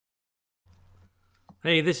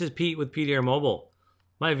Hey, this is Pete with PDR Mobile.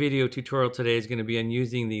 My video tutorial today is going to be on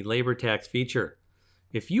using the labor tax feature.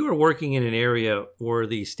 If you are working in an area where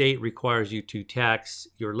the state requires you to tax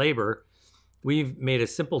your labor, we've made a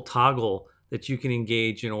simple toggle that you can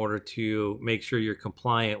engage in order to make sure you're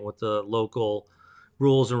compliant with the local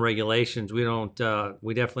rules and regulations. We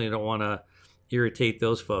definitely don't want to irritate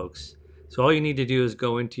those folks. So all you need to do is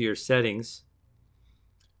go into your settings,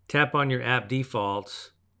 tap on your app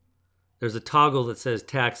defaults. There's a toggle that says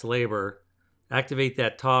tax labor. Activate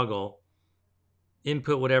that toggle,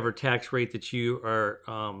 input whatever tax rate that you are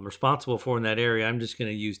responsible for in that area. I'm just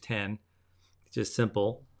going to use 10. It's just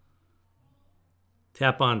simple.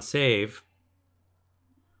 Tap on save.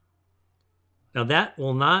 Now that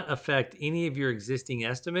will not affect any of your existing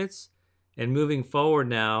estimates. And moving forward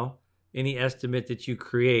now, any estimate that you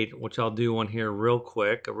create, which I'll do one here real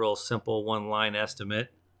quick, a real simple one-line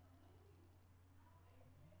estimate.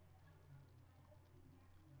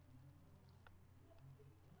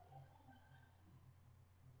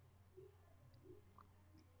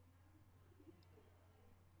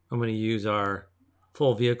 I'm going to use our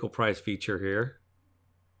full vehicle price feature here.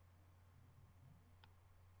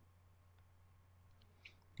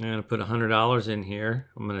 I'm going to put $100 in here.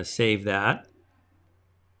 I'm going to save that.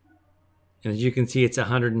 And as you can see, it's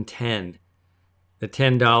 110. The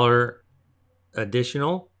 $10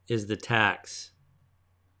 additional is the tax.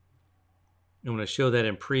 I'm going to show that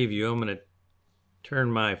in preview. I'm going to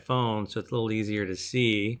turn my phone so it's a little easier to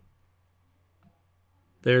see.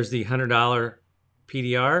 There's the $100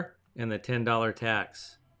 PDR and the $10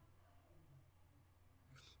 tax.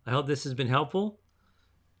 I hope this has been helpful,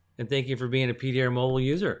 and thank you for being a PDR mobile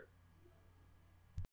user.